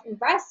return of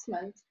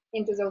investment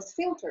into those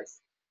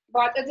filters.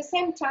 But at the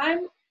same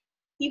time,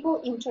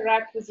 people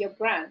interact with your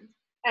brand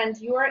and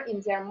you are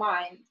in their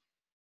mind,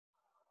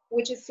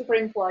 which is super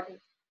important.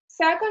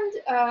 Second,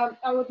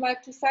 I would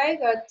like to say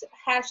that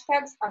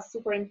hashtags are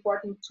super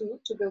important too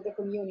to build a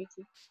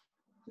community,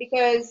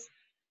 because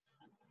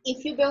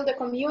if you build a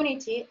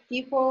community,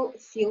 people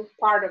feel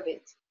part of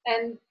it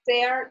and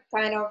they're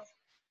kind of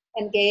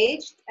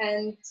engaged,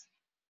 and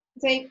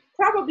they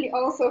probably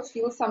also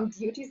feel some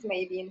duties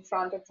maybe in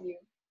front of you.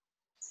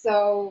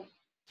 So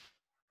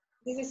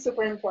this is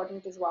super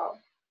important as well.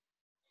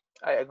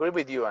 I agree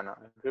with you, Anna.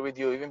 I agree with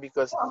you, even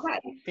because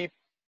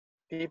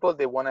people,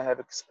 they want to have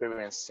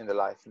experience in the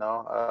life,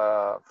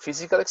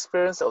 physical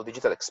experience or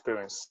digital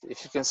experience.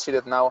 If you can see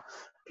that now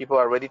people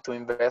are ready to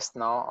invest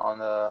now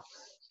on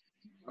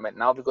I mean,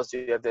 now because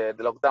you have the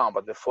lockdown,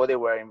 but before they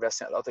were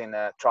investing a lot in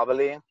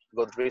traveling,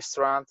 go to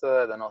restaurant,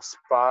 I don't know,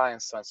 spa,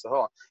 and so on and so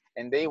on.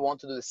 And they want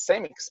to do the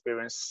same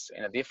experience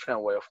in a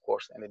different way, of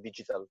course, in a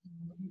digital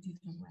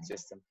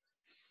system.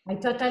 I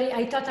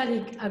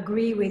totally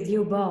agree with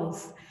you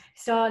both.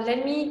 So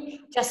let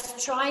me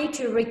just try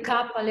to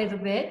recap a little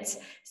bit.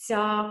 So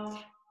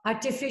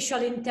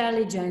artificial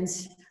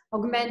intelligence,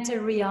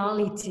 augmented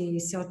reality,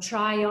 so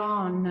try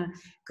on,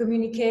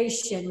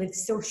 communication with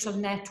social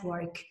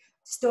network,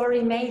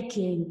 story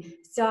making.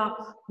 So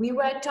we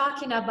were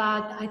talking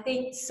about, I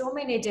think, so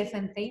many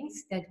different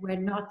things that were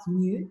not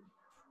new,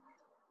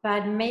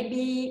 but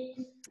maybe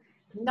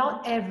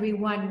not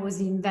everyone was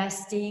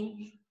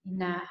investing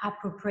in an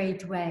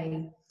appropriate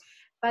way.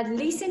 But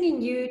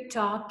listening you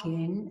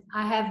talking,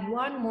 I have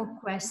one more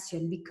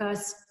question,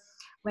 because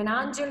when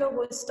Angelo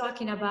was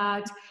talking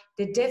about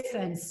the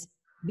difference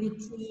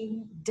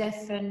between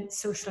different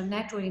social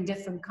networks in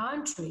different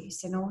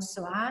countries, and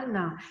also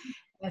Anna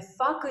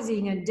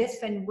focusing a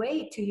different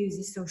way to use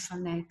a social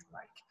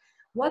network,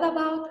 what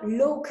about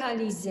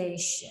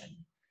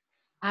localization?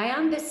 I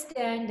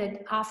understand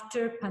that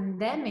after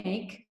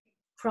pandemic,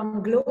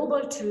 from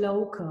global to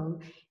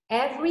local,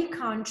 every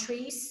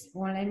countries,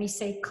 or let me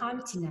say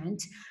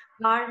continent,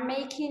 are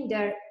making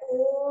their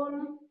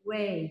own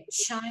way.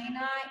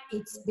 China,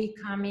 it's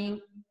becoming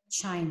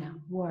China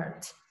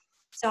world.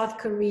 South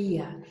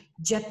Korea,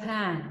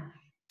 Japan,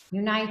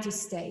 United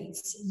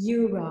States,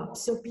 Europe.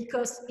 So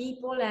because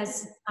people,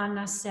 as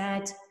Anna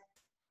said,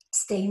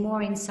 stay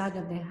more inside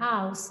of the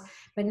house,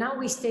 but now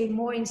we stay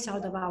more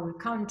inside of our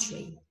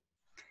country.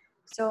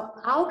 So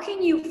how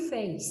can you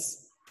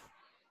face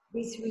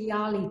this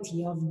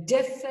reality of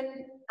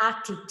different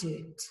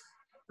attitudes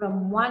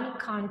from one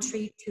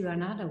country to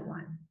another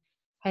one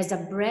as a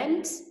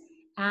brand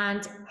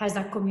and as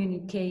a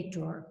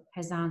communicator,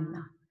 as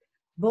Anna?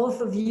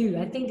 Both of you,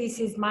 I think this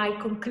is my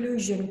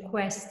conclusion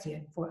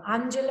question for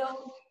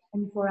Angelo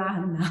and for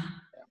Anna.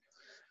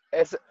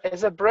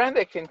 As a brand,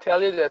 I can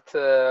tell you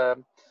that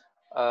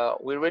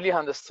we really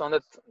understand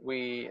that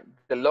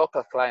the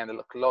local client,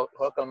 the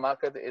local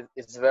market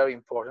is very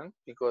important,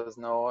 because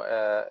now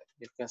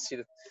you can see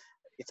that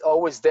it's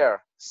always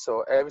there.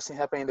 So everything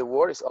happening in the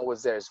world is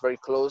always there. It's very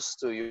close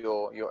to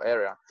your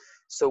area.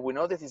 So we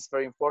know that it's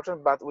very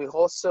important, but we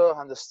also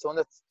understand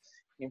that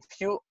in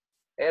few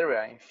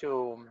area, in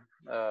few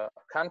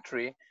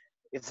country,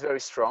 it's very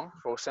strong.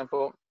 For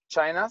example,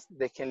 China,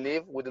 they can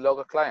live with the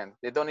local client.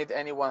 They don't need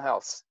anyone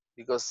else,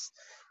 because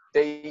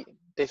they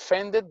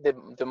defended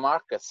the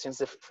market since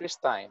the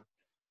first time,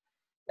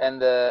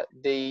 and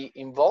they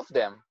involve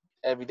them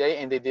every day,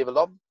 and they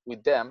develop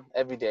with them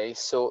every day.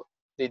 So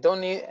they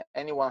don't need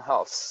anyone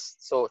else.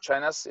 So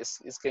China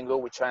is can go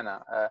with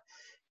China.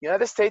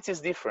 United States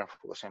is different,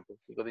 for example,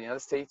 because the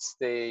United States,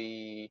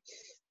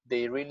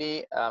 they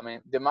really, I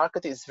mean, the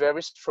market is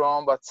very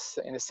strong, but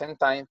in the same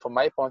time, from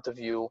my point of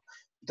view,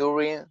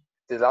 during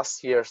the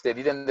last years, they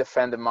didn't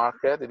defend the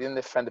market, they didn't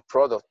defend the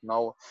product.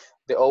 No,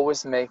 they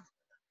always make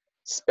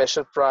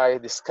special price,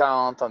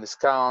 discount on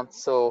discount.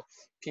 So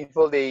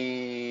people,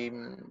 they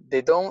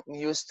don't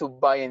used to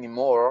buy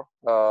anymore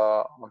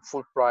on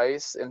full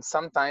price, and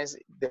sometimes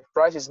the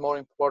price is more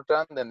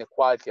important than the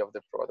quality of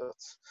the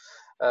products.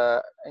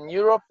 In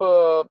Europe,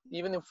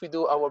 even if we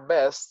do our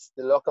best,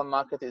 the local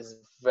market is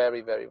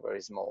very, very,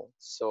 very small.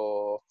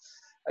 So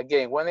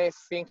again, when I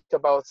think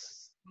about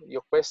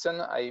your question,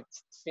 I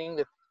think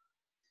that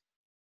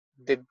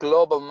the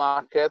global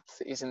market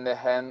is in the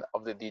hand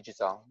of the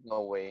digital,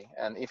 no way.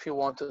 And if you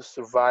want to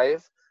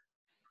survive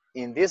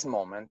in this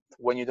moment,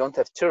 when you don't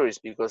have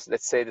tourists, because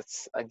let's say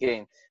that's,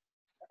 again,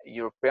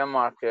 European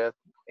market,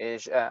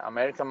 Asia,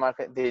 American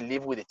market, they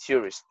live with the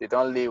tourists. They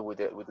don't live with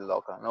the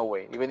local, no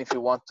way. Even if you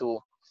want to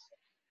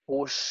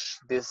push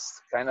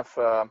this kind of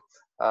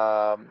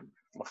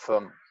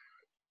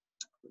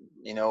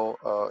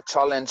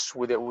challenge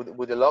with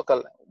the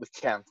local, we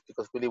can't,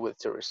 because we live with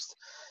tourists.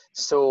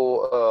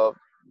 So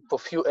for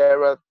few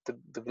areas,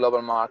 the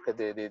global market,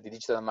 the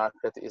digital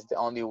market is the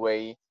only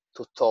way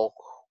to talk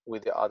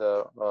with the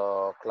other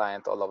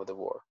client all over the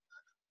world.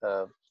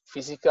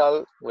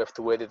 Physical, we have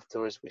to wait that the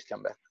tourists will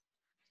come back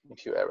in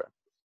few areas.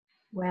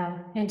 Well,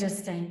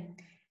 interesting.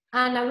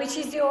 Anna, which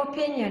is your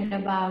opinion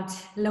about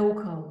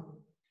local?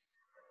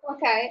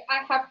 Okay,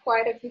 I have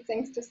quite a few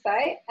things to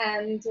say.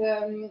 And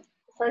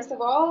first of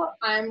all,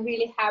 I'm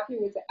really happy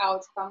with the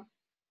outcome.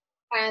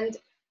 And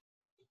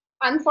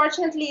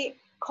unfortunately,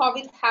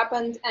 COVID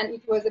happened and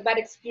it was a bad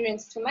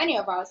experience to many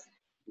of us.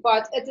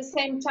 But at the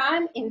same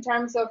time, in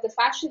terms of the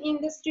fashion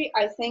industry,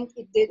 I think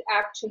it did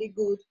actually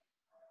good.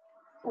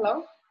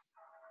 Hello?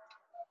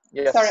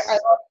 Yes. Sorry, I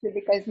lost you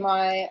because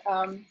my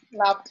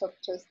laptop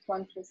just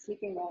went to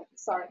sleeping mode.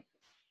 Sorry.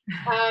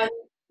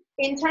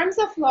 In terms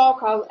of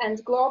local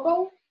and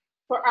global,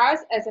 for us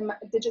as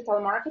a digital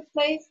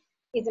marketplace,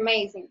 is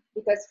amazing,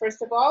 because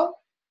first of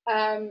all,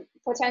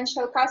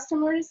 potential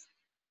customers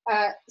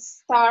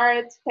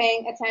start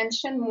paying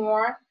attention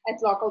more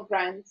at local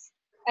brands,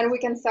 and we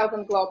can sell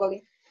them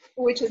globally,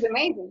 which is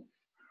amazing.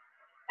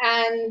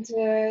 And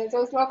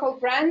those local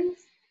brands,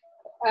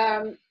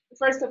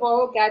 first of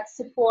all, get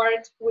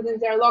support within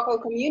their local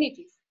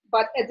communities,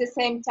 but at the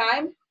same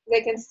time,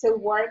 they can still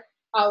work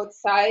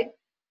outside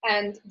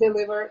and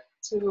deliver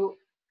to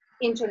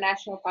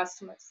international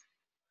customers.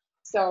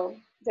 So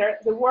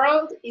the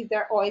world is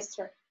their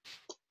oyster.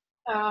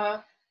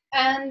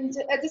 And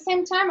at the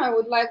same time, I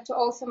would like to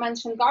also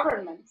mention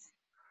governments,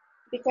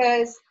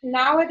 because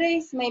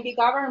nowadays maybe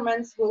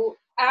governments will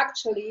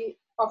actually,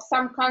 of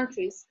some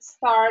countries,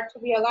 start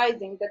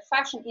realizing that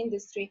fashion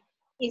industry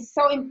is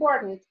so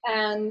important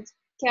and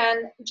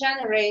can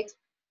generate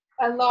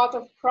a lot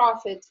of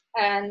profit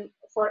and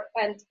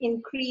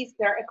increase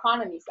their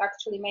economies,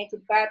 actually make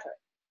it better.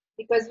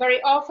 Because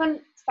very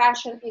often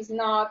fashion is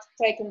not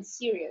taken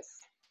serious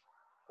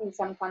in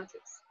some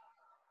countries.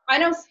 I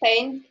know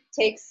Spain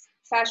takes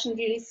fashion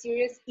really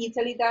serious,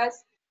 Italy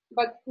does,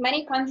 but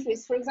many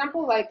countries, for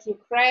example, like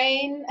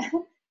Ukraine,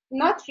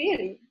 not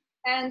really.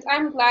 And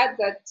I'm glad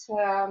that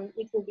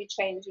it will be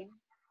changing.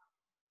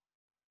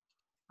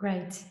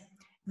 Great.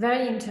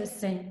 Very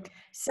interesting.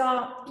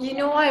 So, you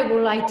know, I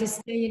would like to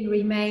stay and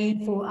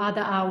remain for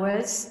other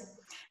hours,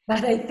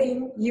 but I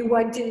think you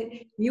want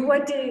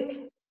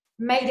to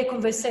make the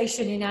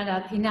conversation in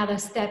another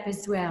step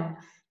as well.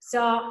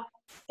 So,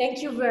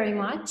 thank you very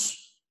much.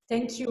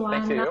 Thank you,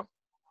 Thank Anna. you.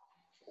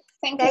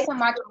 Thank you so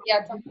much,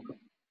 Beata.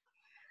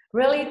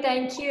 Really,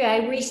 thank you.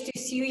 I wish to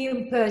see you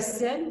in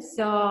person.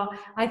 So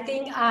I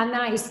think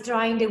Anna is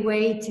trying the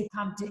way to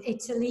come to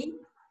Italy.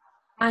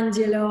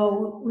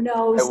 Angelo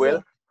knows. I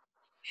will.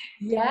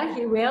 Yeah,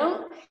 he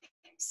will.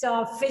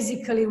 So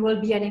physically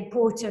will be an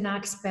important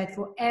aspect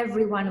for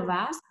every one of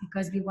us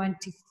because we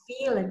want to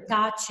feel and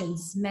touch and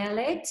smell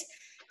it.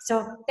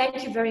 So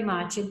thank you very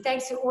much. And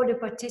thanks to all the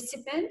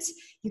participants.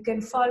 You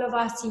can follow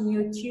us in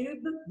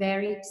YouTube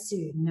very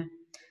soon.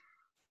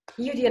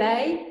 Io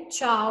direi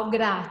ciao,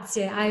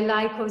 grazie. I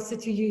like also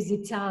to use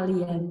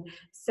Italian.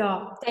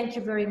 So thank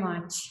you very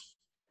much.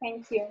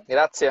 Thank you.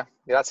 Grazie.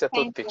 Grazie a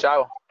Thank tutti. you.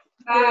 Ciao.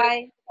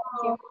 Bye.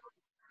 Thank you.